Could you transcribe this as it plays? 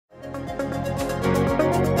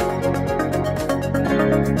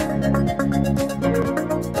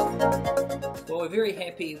very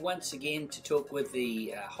happy once again to talk with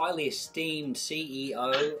the highly esteemed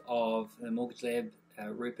CEO of the Mortgage Lab,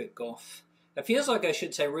 Rupert Gough. It feels like I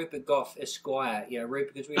should say Rupert Gough Esquire,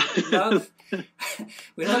 Rupert, because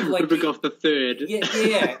we love, like Rupert Gough the third.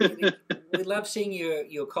 Yeah. We love seeing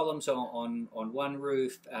your columns on One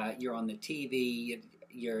Roof. You're on the TV.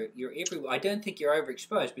 You're everywhere. I don't think you're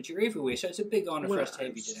overexposed, but you're everywhere. So it's a big honour for us to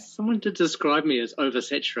have you today. Someone did describe me as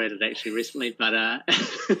oversaturated actually recently, but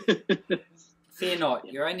fear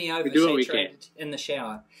not. You're only oversaturated in the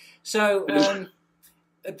shower. So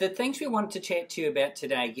the things we wanted to chat to you about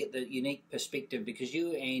today, get the unique perspective, because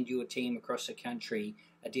you and your team across the country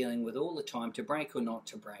are dealing with all the time to break or not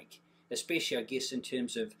to break, especially I guess in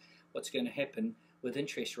terms of what's going to happen with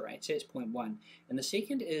interest rates. That's point one. And the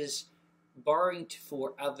second is borrowing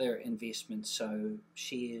for other investments, so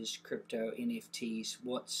shares, crypto, NFTs.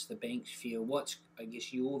 What's the bank's feel? What's, I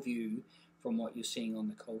guess, your view from what you're seeing on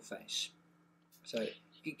the coalface? So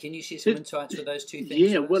can you share some insights with those two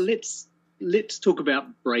things? Yeah, well, let's talk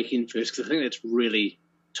about break-in first, because I think that's really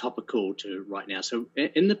topical to right now. So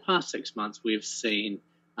in the past 6 months, we've seen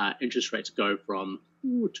interest rates go from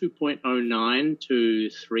 2.09 to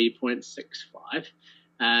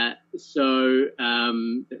 3.65. So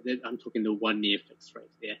I'm talking the 1 year fixed rate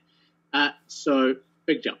there. So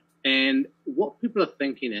big jump. And what people are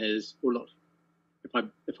thinking is, well, look,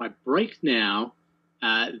 if I break now,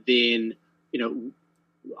 then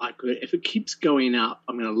I could, if it keeps going up,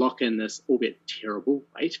 I'm going to lock in this albeit terrible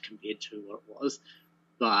rate compared to what it was,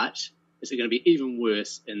 but is it going to be even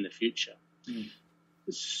worse in the future?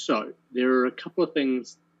 So there are a couple of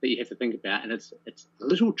things that you have to think about, and it's a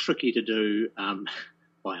little tricky to do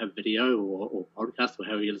via video or podcast or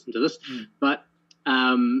however you listen to this. But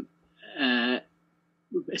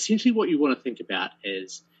essentially what you want to think about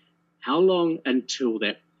is how long until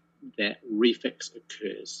that refix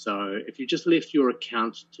occurs. So if you just left your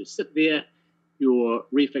account to sit there, your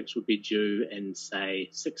refix would be due in, say,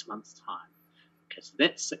 6 months' time. Okay, so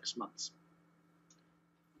that's 6 months.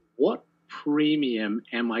 What premium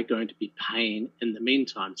am I going to be paying in the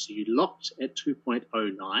meantime? So you locked at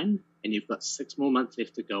 2.09 and you've got 6 more months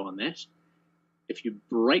left to go on that. If you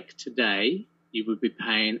break today, you would be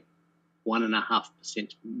paying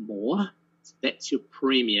 1.5% more. So that's your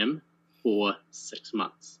premium for 6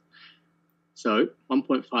 months. So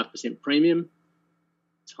 1.5% premium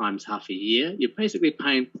times half a year, you're basically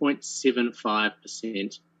paying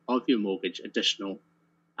 0.75% of your mortgage additional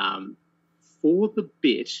for the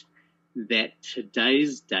bet that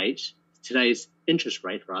today's interest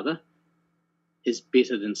rate is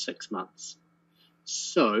better than 6 months.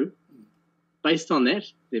 So based on that,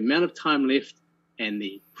 the amount of time left and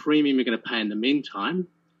the premium you're going to pay in the meantime,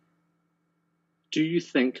 do you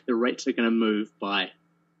think the rates are going to move by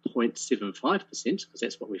 0.75%, because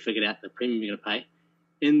that's what we figured out the premium you're going to pay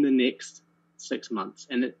in the next 6 months?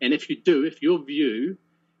 And if you do, if your view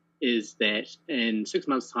is that in 6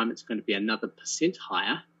 months' time it's going to be another %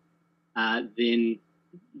 higher, then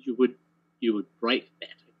you would break that.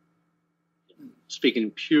 Speaking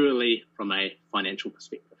purely from a financial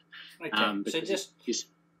perspective. Okay, so just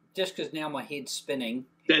because now my head's spinning.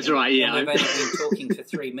 That's right. Yeah, I've only been talking for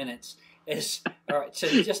 3 minutes. All right, so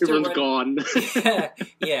just everyone's gone.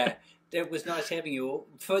 Yeah, it was nice having you all.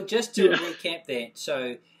 Just to recap that,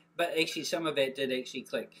 so, but actually some of that did actually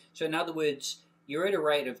click. So in other words, you're at a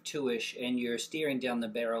rate of 2-ish and you're staring down the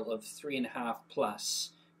barrel of 3.5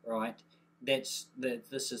 plus, right? This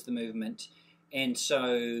is the movement. And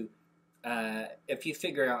so if you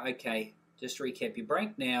figure out, okay, just to recap, you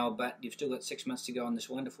break now, but you've still got 6 months to go on this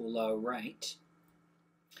wonderful low rate.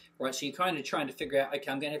 Right, so you're kind of trying to figure out,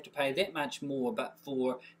 okay, I'm going to have to pay that much more, but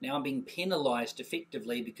for now I'm being penalised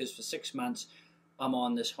effectively because for 6 months I'm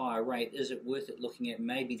on this higher rate. Is it worth it looking at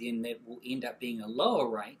maybe then that will end up being a lower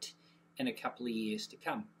rate in a couple of years to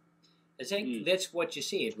come? That's what you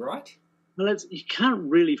said, right? Well, you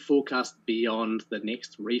can't really forecast beyond the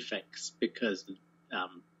next refix because,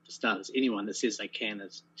 for starters, anyone that says they can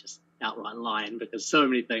is just outright lying because so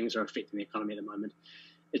many things are affecting the economy at the moment.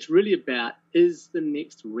 It's really about, is the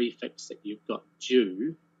next refix that you've got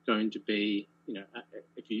due going to be,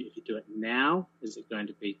 if you do it now, is it going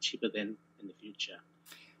to be cheaper than in the future?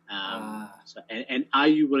 And are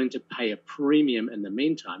you willing to pay a premium in the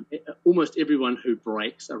meantime? Almost everyone who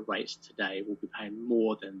breaks a rate today will be paying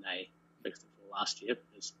more than they fixed it for last year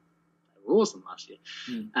because they were awesome last year.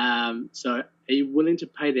 So are you willing to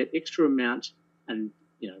pay that extra amount and,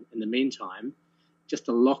 in the meantime, just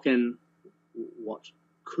to lock in what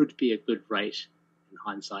could be a good rate in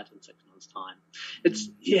hindsight in 6 months' time?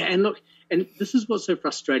 And look, and this is what's so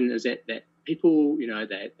frustrating is that people,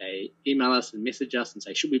 they email us and message us and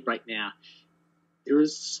say, should we break now? there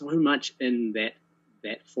is so much in that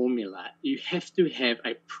formula. You have to have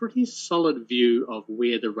a pretty solid view of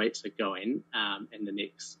where the rates are going in the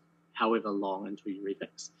next however long until you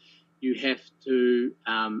refix. You have to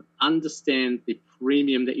understand the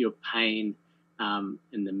premium that you're paying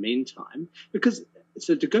in the meantime. Because,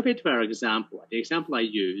 so to go back to our example, the example I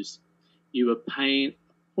use, you were paying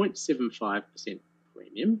 0.75%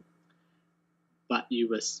 premium, but you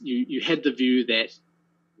had the view that,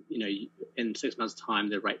 in 6 months' time,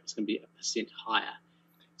 the rate was going to be 1% higher.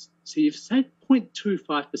 So you've saved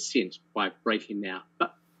 0.25% by breaking now.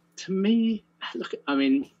 But to me, look, I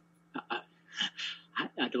mean, I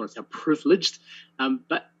don't want to sound privileged,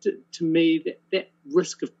 but to me, that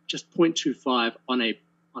risk of just 0.25 on a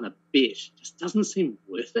bet just doesn't seem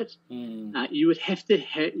worth it. You'd have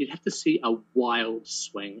to see a wild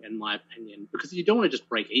swing, in my opinion, because you don't want to just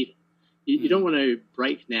break even. You don't want to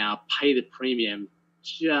break now, pay the premium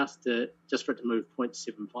just for it to move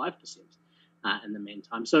 0.75% in the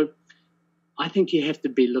meantime. So I think you have to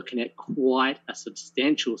be looking at quite a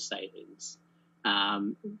substantial savings.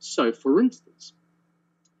 So, for instance,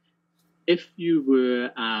 if you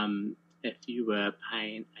were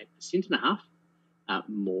paying 1.5%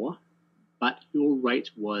 more, but your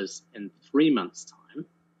rate was in 3 months'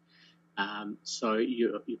 time, so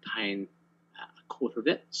you're paying a quarter of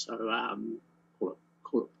it, so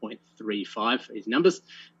call it 0.35 for these numbers,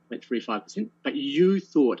 0.35%, but you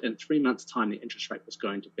thought in 3 months' time the interest rate was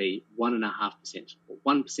going to be 1.5% or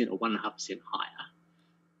 1% or 1.5% higher,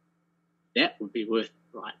 that would be worth it,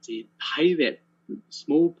 right? So you'd pay that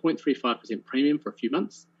small 0.35% premium for a few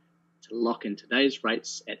months to lock in today's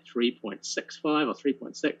rates at 3.65 or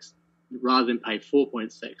 3.6 rather than pay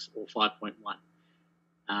 4.6 or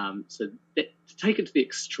 5.1. So to take it to the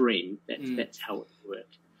extreme, that's how it would work.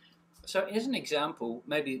 So as an example,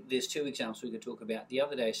 maybe there's two examples we could talk about. The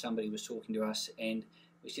other day somebody was talking to us and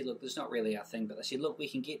we said, look, this is not really our thing, but they said, look, we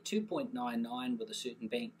can get 2.99 with a certain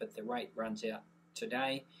bank, but the rate runs out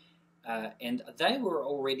today. And they were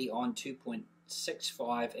already on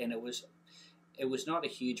 2.65, and it was not a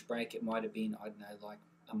huge break. It might have been, I don't know, like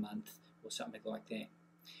a month or something like that.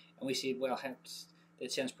 And we said, well,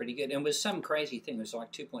 that sounds pretty good. And it was some crazy thing. It was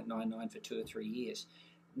like 2.99 for 2 or 3 years.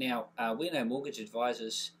 Now, we're no mortgage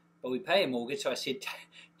advisors, but we pay a mortgage, so I said,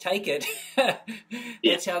 take it.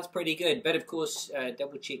 That sounds pretty good. But, of course,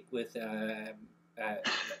 double check with...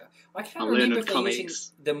 I can't remember if they're using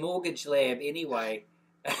the mortgage lab anyway.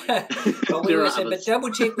 But we always said, but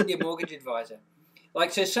double check with your mortgage advisor.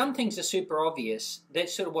 Like, so some things are super obvious.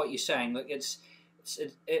 That's sort of what you're saying. Like, if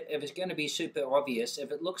it's going to be super obvious,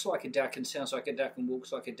 if it looks like a duck and sounds like a duck and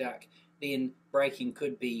walks like a duck, then breaking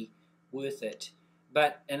could be worth it.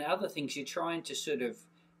 But in other things, you're trying to sort of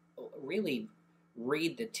really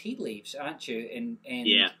read the tea leaves, aren't you?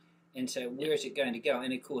 And so where is it going to go?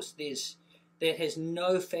 And of course, that has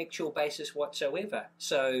no factual basis whatsoever.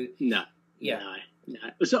 So no.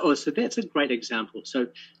 So that's a great example. So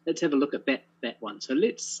let's have a look at that one. So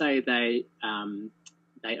let's say they owed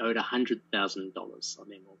 $100,000 on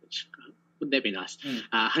their mortgage. Wouldn't that be nice?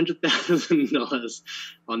 $100,000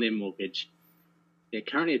 on their mortgage. They're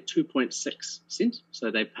currently at 2.6%,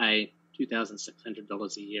 so they pay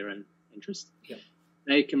 $2,600 a year in interest. Yep.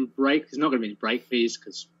 They can break. There's not going to be any break fees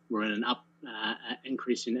because we're in an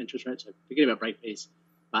increase in interest rates. So forget about break fees.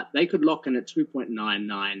 But they could lock in at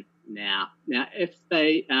 2.99 now. Now, if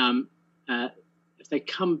they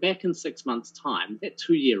come back in 6 months' time, that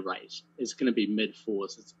 2-year rate is going to be mid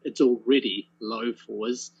fours. It's already low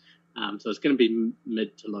fours, so it's going to be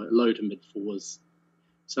low to mid fours.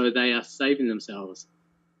 So they are saving themselves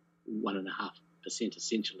 1.5%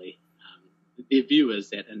 essentially. Their view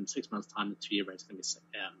is that in 6 months' time, the 2-year rate is going to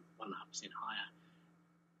be 1.5% higher.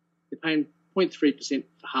 They're paying 0.3%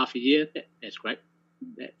 for half a year. That's great.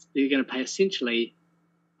 They're going to pay essentially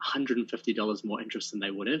 $150 more interest than they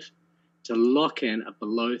would have to lock in a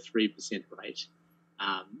below 3% rate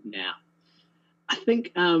now. I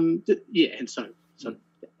think, and so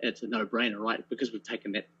it's a no-brainer, right? Because we've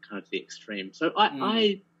taken that kind of to the extreme. So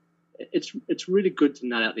it's really good to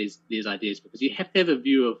nut out these ideas because you have to have a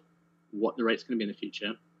view of what the rate's going to be in the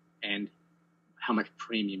future and how much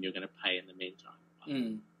premium you're going to pay in the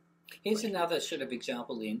meantime. Here's another sort of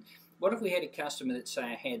example then. What if we had a customer that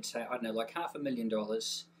had I don't know, like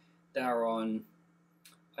 $500,000, they're on,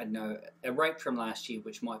 I don't know, a rate from last year,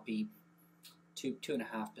 which might be 2.5%,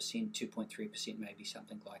 2.3%, maybe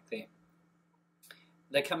something like that.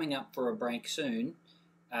 They're coming up for a break soon,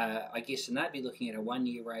 I guess, and they'd be looking at a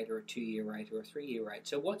 1-year rate or a 2-year rate or a 3-year rate.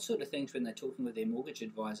 So what sort of things, when they're talking with their mortgage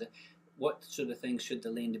advisor, what sort of things should the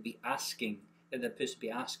lender be asking, the person be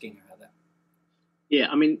asking rather? Yeah,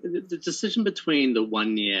 I mean, the decision between the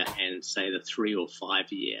 1 year and, say, the 3 or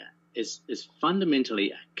 5 year is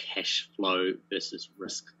fundamentally a cash flow versus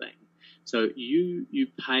risk thing. So you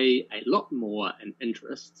pay a lot more in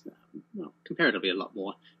interest, well, comparatively a lot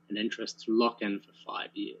more in interest to lock in for 5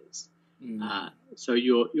 years. So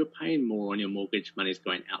you're paying more on your mortgage. Money's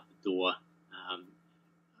going out the door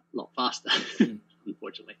a lot faster,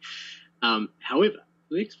 unfortunately. However,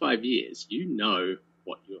 for the next 5 years, you know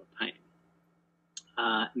what you are paying.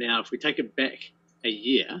 Now, if we take it back a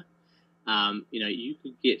year, you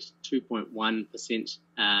could get 2.1%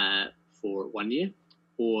 for 1 year,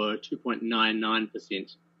 or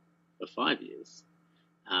 2.99% for 5 years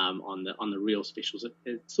on the real specials.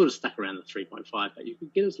 It sort of stuck around the 3.5, but you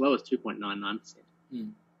could get as low as 2.99%.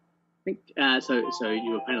 I think so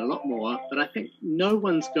you were paying a lot more, but I think no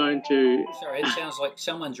one's going to. Sorry, it sounds like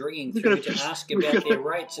someone's ringing through to ask about their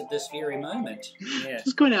rates at this very moment. Yeah,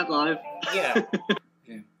 just going out live. Yeah.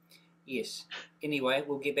 Yes. Anyway,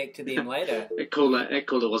 we'll get back to them later. That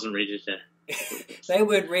caller wasn't ready to. They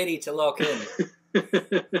weren't ready to lock in.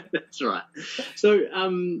 That's right. So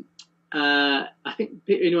I think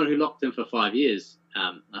anyone who locked in for 5 years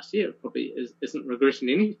last year probably isn't regretting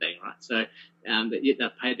anything, right? So yet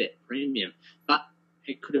they've paid that premium, but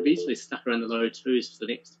it could have easily stuck around the low twos for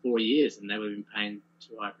the next 4 years, and they would have been paying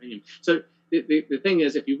too high a premium. So the thing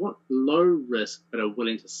is, if you want low risk but are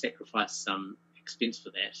willing to sacrifice some expense for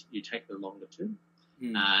that, you take the longer term.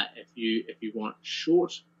 If you want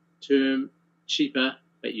short term, cheaper,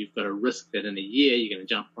 but you've got a risk that in a year you're going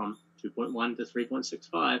to jump from 2.1 to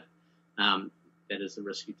 3.65, that is the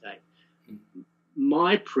risk you take.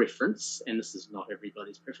 My preference, and this is not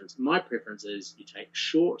everybody's preference, my preference is you take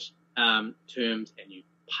short terms and you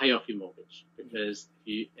pay off your mortgage, because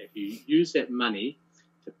if you use that money,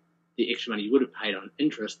 the extra money you would have paid on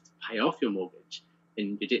interest, to pay off your mortgage,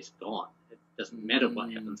 then your debt's gone. It doesn't matter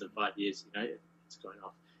what happens in 5 years, it's going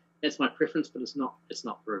off. That's my preference, but it's not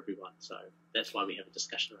for everyone. So that's why we have a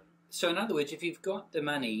discussion around it. So in other words, if you've got the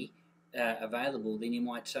money available, then you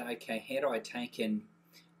might say, okay, had I taken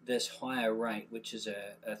this higher rate, which is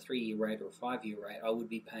a 3-year rate or a 5-year rate, I would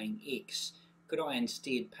be paying X. Could I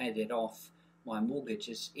instead pay that off my mortgage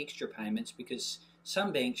as extra payments? Because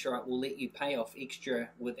some banks, right, will let you pay off extra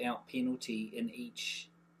without penalty in each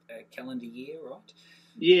calendar year, right?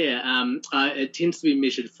 Yeah, it tends to be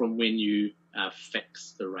measured from when you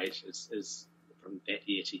fix the rate, is from that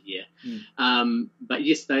year to year. But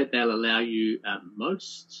yes, they'll allow you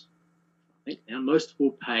most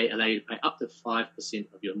will allow you to pay up to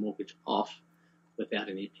 5% of your mortgage off without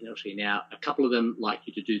any penalty. Now, a couple of them like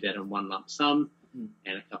you to do that in one lump sum,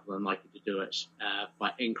 and a couple of them like you to do it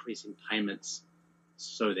by increasing payments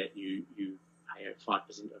so that you pay 5%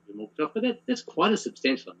 of your mortgage off. But that's quite a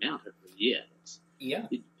substantial amount over a year. You're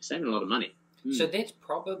saving a lot of money. So that's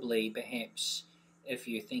probably, perhaps, if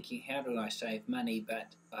you're thinking, how do I save money,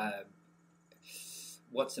 but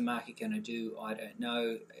what's the market going to do? I don't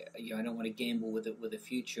know. I don't want to gamble with a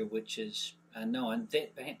future which is unknown.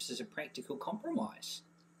 That perhaps is a practical compromise.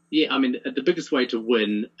 Yeah, I mean, the biggest way to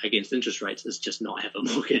win against interest rates is just not have a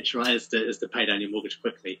mortgage, right? Is to pay down your mortgage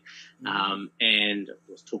quickly, and of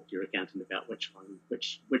course talk to your accountant about which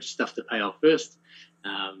stuff to pay off first.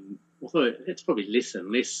 Although it's probably less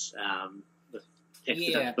and less with tax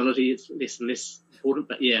deductibility, it's less and less important.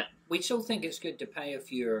 But yeah, we still think it's good to pay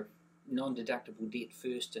off your non-deductible debt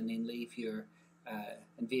first, and then leave your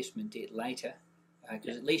investment debt later,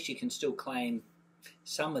 because at least you can still claim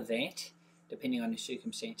some of that, depending on your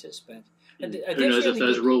circumstances. But who knows if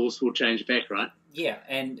those rules will change back, right? Yeah,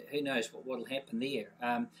 and who knows what'll happen there.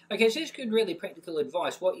 Okay, so that's good, really practical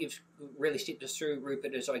advice. What you've really stepped us through,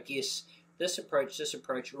 Rupert, is, I guess, this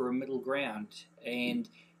approach, or a middle ground. And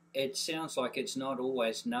it sounds like it's not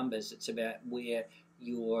always numbers. It's about where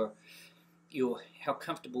how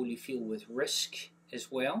comfortable you feel with risk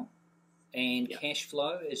as well, and cash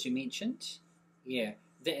flow, as you mentioned. Yeah,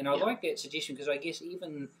 and I like that suggestion, because I guess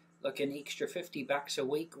even like an extra $50 a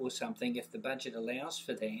week or something, if the budget allows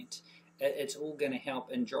for that, it's all going to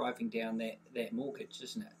help in driving down that mortgage,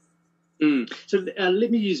 isn't it? So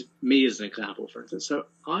let me use me as an example, for instance. So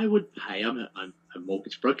I would pay, I'm a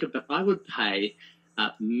mortgage broker, but I would pay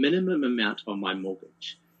a minimum amount on my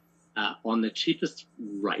mortgage on the cheapest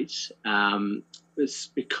rate,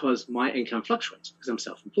 because my income fluctuates, because I'm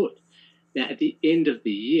self-employed. Now, at the end of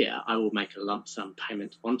the year, I will make a lump sum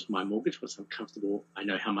payment onto my mortgage once I'm comfortable. I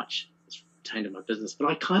know how much is retained in my business, but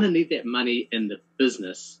I kind of need that money in the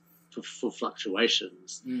business for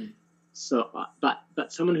fluctuations. So,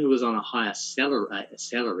 but someone who is on a higher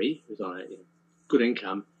salary, who's on a good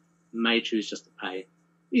income, may choose just to pay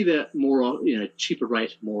either cheaper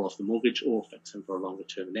rate, more off the mortgage, or fix them for a longer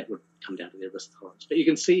term, and that would come down to their risk tolerance. But you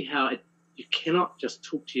can see how you cannot just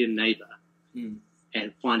talk to your neighbour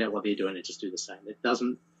and find out what they're doing and just do the same. It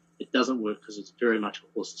doesn't work because it's very much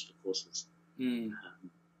horses for courses.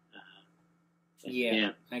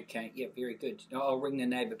 Yeah. Okay. Yeah. Very good. I'll ring the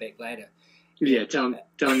neighbour back later. Yeah. Tell him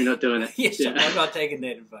you're not doing it. Yes, yeah. I'm not taking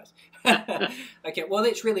that advice. Okay. Well,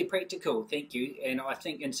 that's really practical. Thank you. And I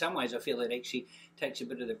think in some ways I feel it actually takes a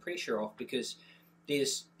bit of the pressure off, because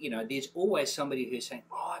there's always somebody who's saying,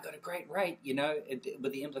 "Oh, I got a great rate,"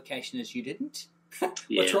 but the implication is you didn't.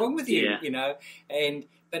 What's wrong with you? Yeah.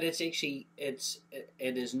 But it's actually it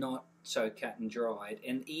is not so cut and dried,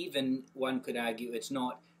 and even one could argue it's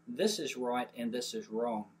not. This is right and this is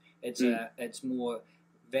wrong. It's more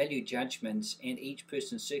value judgments, and each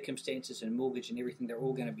person's circumstances and mortgage and everything, they're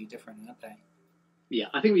all going to be different, aren't they? Yeah,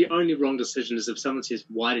 I think the only wrong decision is if someone says,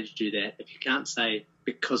 "Why did you do that?" If you can't say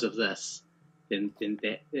because of this, then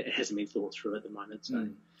that it hasn't been thought through at the moment. So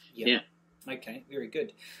yeah. Okay, very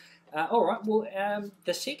good. All right. Well,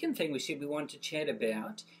 the second thing we said we wanted to chat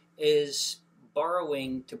about is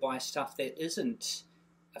borrowing to buy stuff that isn't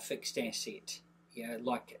a fixed asset.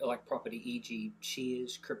 Like property, e.g.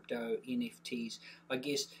 shares, crypto, NFTs. I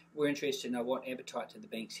guess we're interested to know what appetite do the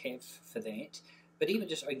banks have for that. But even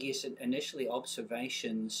just, I guess, initially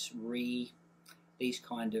observations these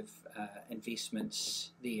kind of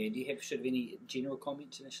investments there. Do you have sort of any general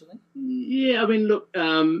comments initially? Yeah, I mean, look,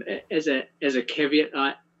 as a caveat,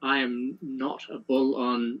 I am not a bull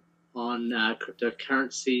on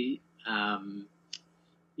cryptocurrency.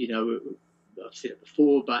 I've said it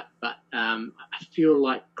before, but I feel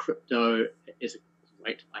like crypto is a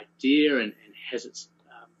great idea and has its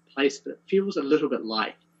place, but it feels a little bit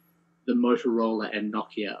like the Motorola and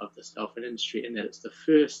Nokia of the cell phone industry, in that it's the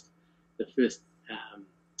first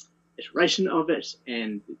iteration of it,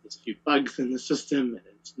 and there's a few bugs in the system, and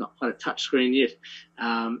it's not quite a touchscreen yet.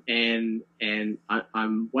 And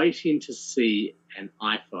I'm waiting to see an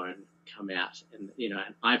iPhone come out, and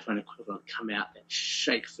an iPhone equivalent come out that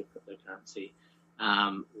shakes the cryptocurrency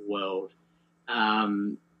world.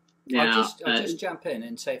 Now, I'll just jump in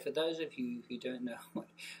and say, for those of you who don't know what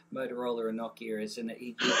Motorola or Nokia is, and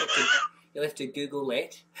you'll have to Google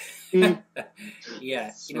that.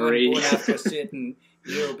 Yeah, Sorry. Born after a certain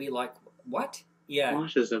year will be like, what? Yeah.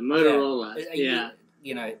 What is a Motorola? Yeah.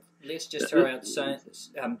 Let's just throw out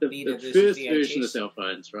the first version of cell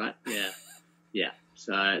phones, right? Yeah. Yeah.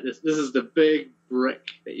 So this is the big brick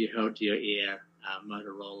that you held to your ear,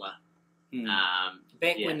 Motorola.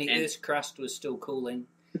 Back when the Earth's crust was still cooling.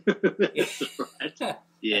 That's right.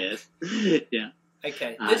 Yes. Yeah.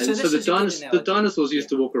 Okay. So the dinosaurs used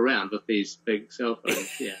to walk around with these big cell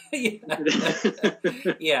phones. Yeah.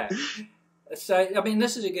 Yeah. So, I mean,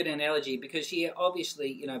 this is a good analogy because,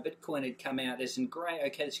 obviously, Bitcoin had come out as in great,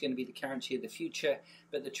 okay, it's going to be the currency of the future,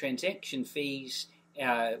 but the transaction fees,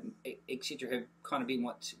 etc., have kind of been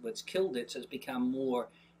what's killed it. So it's become more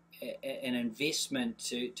an investment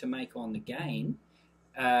to make on the gain.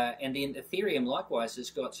 And then Ethereum likewise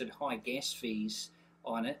has got sort of high gas fees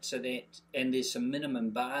on it, and there's some minimum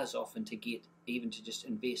bars often to get even to just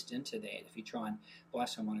invest into that if you try and buy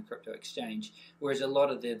some on a crypto exchange. Whereas a lot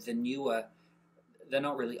of the newer, they're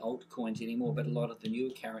not really altcoins anymore, but a lot of the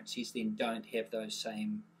newer currencies then don't have those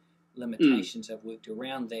same limitations. They've worked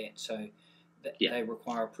around that, so they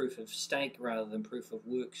require a proof of stake rather than proof of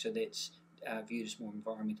work, so that's viewed as more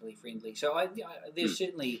environmentally friendly. So there's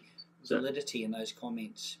certainly validity in those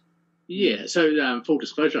comments. Yeah, so full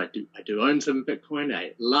disclosure, I do own some Bitcoin,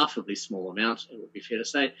 a laughably small amount, it would be fair to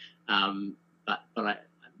say, but I'm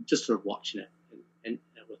just sort of watching it and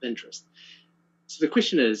with interest. So the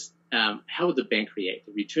question is, how would the bank react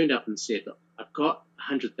if you turned up and said, look, I've got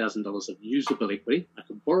 $100,000 of usable equity, I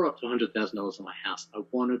can borrow up to $100,000 on my house, I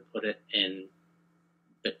want to put it in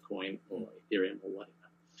Bitcoin or Ethereum or whatever.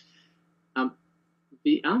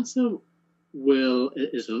 The answer will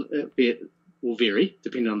vary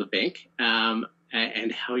depending on the bank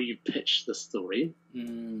and how you pitch the story.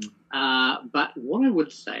 But what I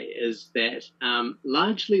would say is that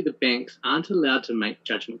largely the banks aren't allowed to make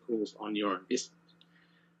judgment calls on your investment.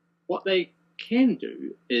 What they can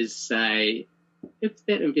do is say, if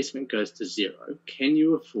that investment goes to zero, can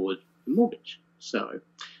you afford the mortgage? So,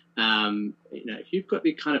 if you've got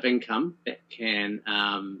the kind of income that can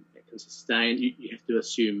sustain, you have to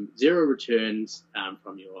assume zero returns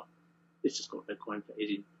from your, let's just call it Bitcoin for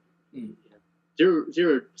easy,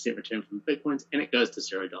 0% return from Bitcoins, and it goes to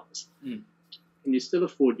 $0. Can you still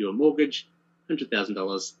afford your mortgage?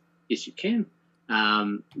 $100,000? Yes, you can.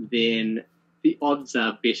 Then the odds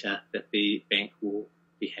are better that the bank will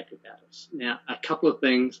be happy about it. choice. Now, a couple of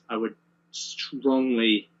things I would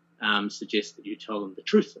strongly suggest that you tell them the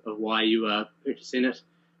truth of why you are purchasing it.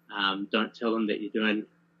 Don't tell them that you're doing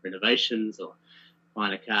renovations or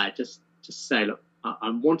buying a car. Just say, look,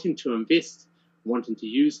 I'm wanting to invest, wanting to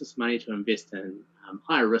use this money to invest in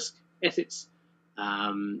higher risk assets.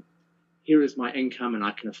 Here is my income, and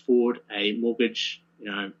I can afford a mortgage,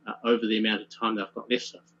 over the amount of time that I've got left.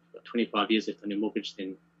 So if I've got 25 years left on your mortgage,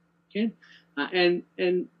 then you can.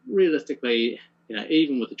 And realistically,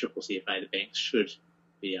 even with the triple CFA, the banks should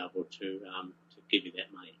be able to give you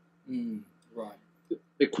that money. Right.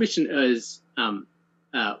 The question is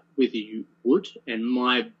whether you would, and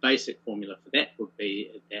my basic formula for that would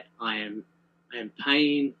be that I am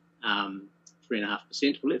paying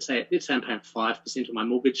 3.5%. Well, let's say I'm paying 5% on my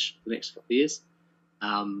mortgage for the next couple of years.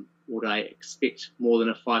 Would I expect more than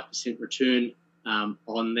a 5% return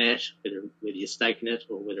on that, whether you're staking it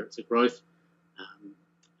or whether it's a growth?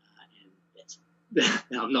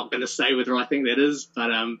 Now, I'm not going to say whether I think that is,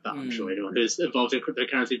 but I'm sure anyone who's involved in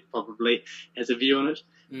cryptocurrency probably has a view on it.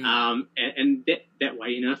 And that way,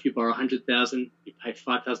 if you borrow $100,000, you pay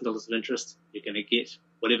 $5,000 of interest, you're going to get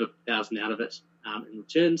whatever thousand out of it in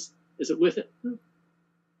returns. Is it worth it?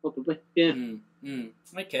 Probably, yeah.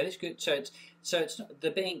 Okay, that's good. So it's not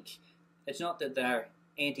the bank. It's not that they're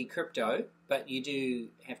anti-crypto, but you do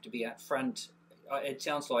have to be upfront. It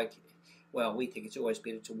sounds like. Well, we think it's always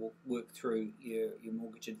better to work through your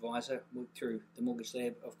mortgage advisor, work through the mortgage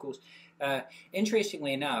lab, of course.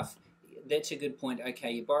 Interestingly enough, that's a good point.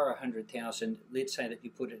 Okay, you borrow $100,000. Let's say that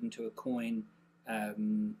you put it into a coin.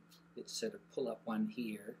 Let's sort of pull up one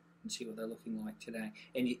here and see what they're looking like today.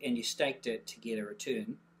 And you staked it to get a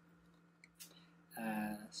return.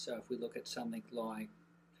 So if we look at something like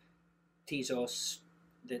Tezos,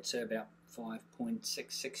 that's about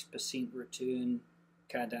 5.66% return.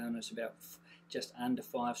 Cardano is about just under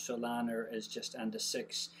 5. Solana is just under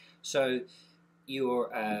 6. So you're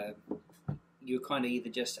kind of either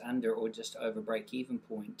just under or just over break-even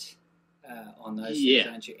point on those things,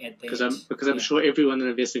 aren't you? Because I'm sure everyone that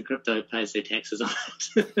invests in crypto pays their taxes on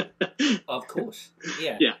it. Of course,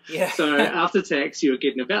 yeah. So after tax, you're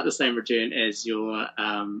getting about the same return as your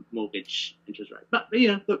mortgage interest rate. But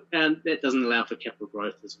look, that doesn't allow for capital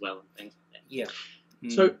growth as well and things like that. Yeah.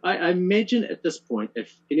 So I imagine at this point,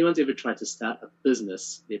 if anyone's ever tried to start a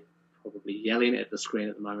business, they're probably yelling at the screen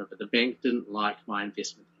at the moment, but the bank didn't like my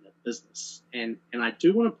investment in a business. And I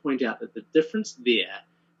do want to point out that the difference there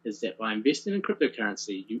is that by investing in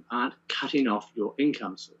cryptocurrency, you aren't cutting off your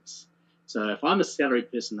income source. So if I'm a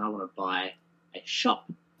salaried person and I want to buy a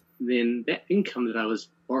shop, then that income that I was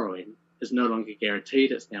borrowing is no longer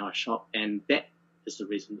guaranteed. It's now a shop, and that is the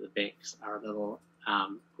reason that the banks are a little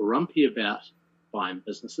grumpy about buying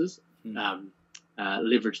businesses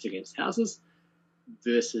leveraged against houses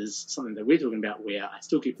versus something that we're talking about where I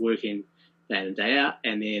still keep working day in and day out,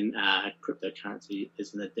 and then cryptocurrency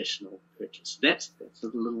is an additional purchase. That's a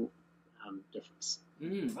little difference.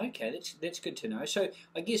 Okay, that's good to know. So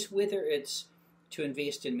I guess whether it's to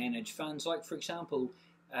invest in managed funds, like for example,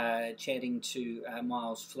 chatting to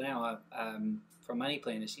Miles Flower from Money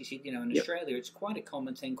Planners, he said, in Australia it's quite a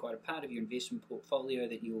common thing, quite a part of your investment portfolio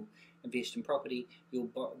that you'll invest in property, you'll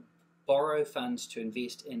borrow funds to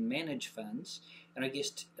invest in managed funds. And I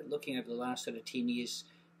guess looking over the last sort of 10 years,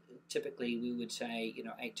 typically we would say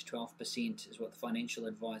 8 to 12% is what the financial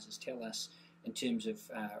advisors tell us in terms of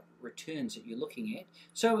returns that you're looking at.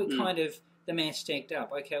 So it kind of, the math stacked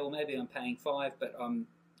up. Okay, well maybe I'm paying 5, but I'm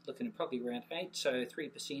looking at probably around 8, so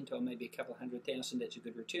 3% or maybe a couple of $100,000, that's a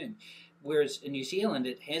good return. Whereas in New Zealand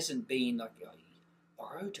it hasn't been like,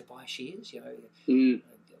 borrow to buy shares,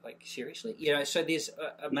 like seriously, so there's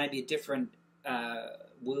maybe a different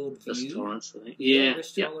world view. Risk tolerance, I think.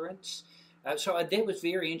 Risk tolerance. So that was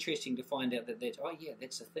very interesting to find out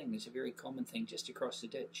that's a thing. It's a very common thing just across the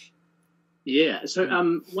ditch. Yeah. So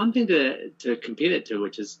one thing to compare that to,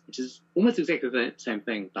 which is almost exactly the same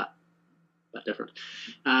thing, but different.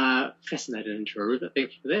 Fascinating intro, Rupert.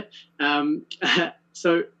 Thank you for that.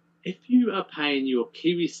 So if you are paying your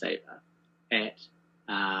KiwiSaver at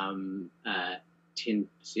 10%,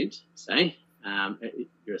 say,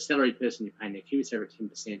 you're a salaried person, you're paying your KiwiSaver at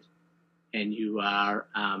 10%, and you are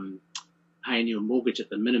paying your mortgage at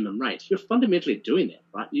the minimum rate, you're fundamentally doing that,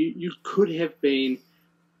 right? You could have been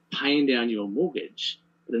paying down your mortgage,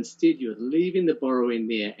 but instead you're leaving the borrowing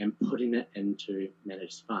there and putting it into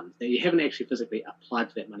managed funds. Now, you haven't actually physically applied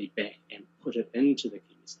for that money back and put it into the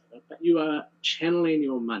KiwiSaver, but you are channeling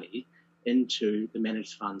your money into the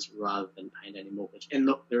managed funds rather than paying down your mortgage. And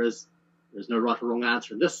look, there's no right or wrong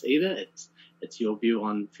answer in this either. It's your view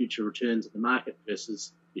on future returns in the market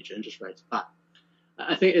versus future interest rates. But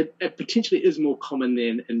I think it potentially is more common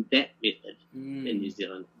then in that method in New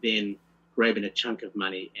Zealand than grabbing a chunk of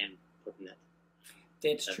money and putting it.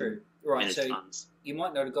 That's true. Right, so funds. You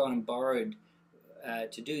might not have gone and borrowed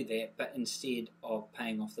to do that, but instead of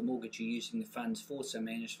paying off the mortgage, you're using the funds for some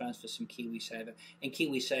managed funds for some KiwiSaver. And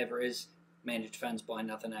KiwiSaver is managed funds by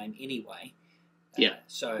another name anyway.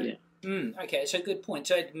 Okay, so good point.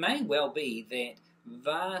 So it may well be that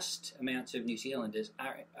vast amounts of New Zealanders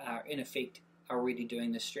are in effect already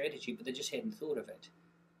doing this strategy, but they just hadn't thought of it.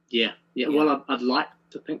 Yeah. Well, I'd like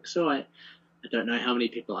to think so. I don't know how many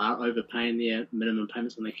people are overpaying their minimum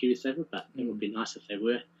payments on their KiwiSaver, but it would be nice if they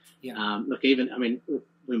were. Yeah. Look, when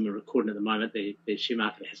we're recording at the moment, the share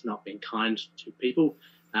market has not been kind to people,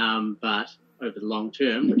 but over the long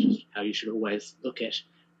term, which is how you should always look at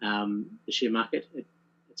the share market,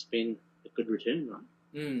 it's been a good return, right?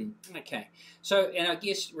 Okay. So, and I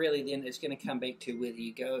guess really then it's going to come back to whether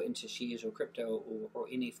you go into shares or crypto or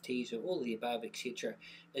NFTs or all the above, etc.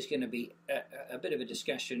 There's going to be a bit of a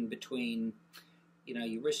discussion between,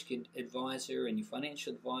 your risk advisor and your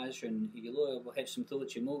financial advisor, and your lawyer will have some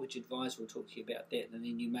thoughts, your mortgage advisor will talk to you about that, and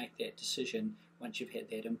then you make that decision once you've had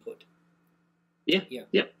that input.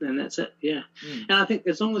 Yep, and that's it, And I think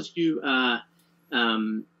as long as you are,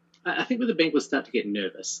 I think where the bank will start to get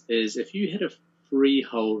nervous is if you had a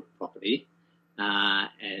freehold property,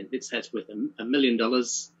 and let's say it's worth $1 million,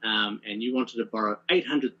 and you wanted to borrow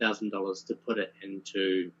 $800,000 to put it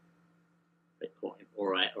into Bitcoin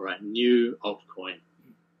or a new altcoin.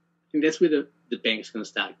 I think that's where the bank's going to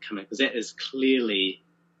start coming, because that is clearly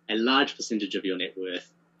a large percentage of your net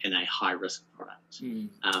worth in a high risk product.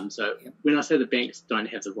 When I say the banks don't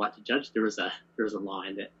have the right to judge, there is a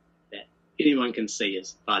line that anyone can see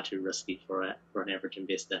is far too risky for an average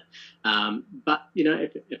investor. But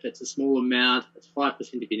if it's a small amount, it's 5%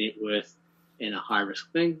 of your net worth and a high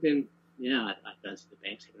risk thing, then I don't see the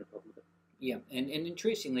banks having a problem with it. Yeah, and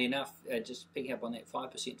interestingly enough, just picking up on that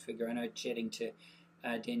 5% figure, I know chatting to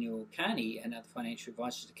Daniel Carney, another financial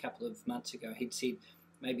advisor, a couple of months ago, he'd said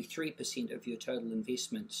maybe 3% of your total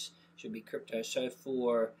investments should be crypto. So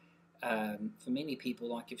for many people,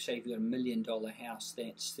 like if you've got $1 million house,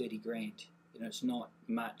 that's 30 grand. It's not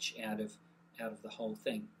much out of the whole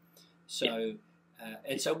thing. So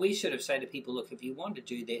and so we sort of say to people, look, if you want to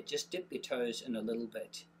do that, just dip your toes in a little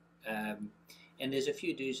bit. And there's a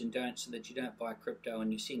few do's and don'ts so that you don't buy crypto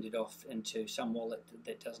and you send it off into some wallet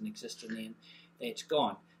that doesn't exist and then that's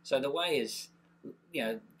gone. So the way is,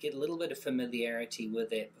 get a little bit of familiarity with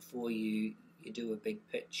that before you do a big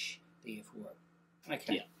pitch there for it.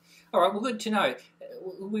 Okay. Yeah. All right, well, good to know.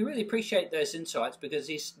 We really appreciate those insights because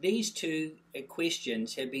these two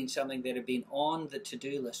questions have been something that have been on the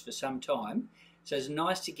to-do list for some time. So it's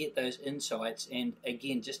nice to get those insights and,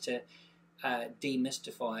 again, just to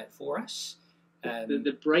demystify it for us.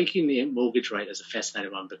 The breaking the mortgage rate is a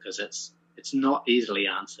fascinating one because it's not easily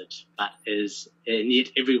answered, but and yet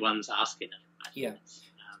everyone's asking it. Right? Yeah.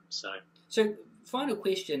 So final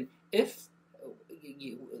question: if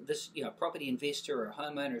this property investor or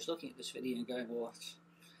homeowner is looking at this video and going, "Well,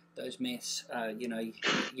 those maths,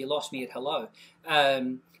 you lost me at hello."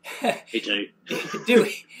 Me too.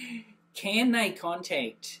 Can they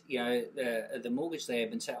contact the mortgage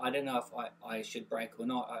lab and say, I don't know if I should break or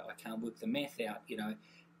not, I can't work the math out,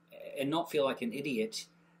 and not feel like an idiot,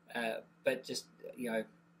 but just a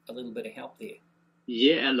little bit of help there?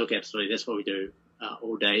 Yeah, and look, absolutely, that's what we do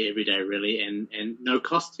all day, every day, really, and no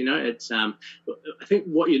cost. It's I think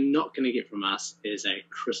what you're not going to get from us is a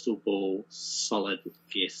crystal ball solid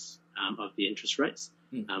guess of the interest rates.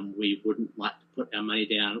 We wouldn't like to put our money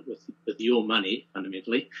down with your money,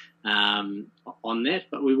 fundamentally, on that,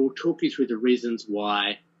 but we will talk you through the reasons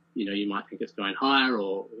why, you might think it's going higher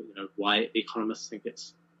or, why the economists think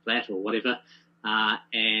it's flat or whatever,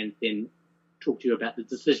 and then talk to you about the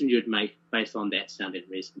decision you'd make based on that sounding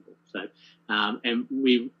reasonable. So, and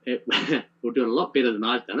we'll do it a lot better than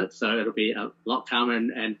I've done it, so it'll be a lot calmer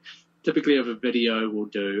and typically of a video we'll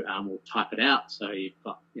type it out, so you've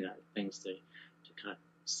got, things to kind of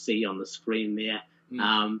see on the screen there.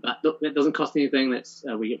 But look, that doesn't cost anything. That's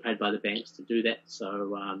we get paid by the banks to do that.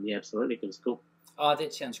 So absolutely, give us a call. Oh,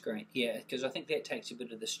 that sounds great. Yeah, because I think that takes a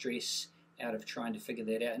bit of the stress out of trying to figure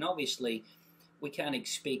that out. And obviously, we can't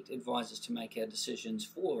expect advisors to make our decisions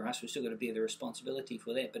for us. We've still got to bear the responsibility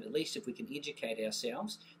for that. But at least if we can educate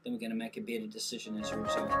ourselves, then we're going to make a better decision as a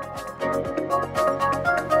result.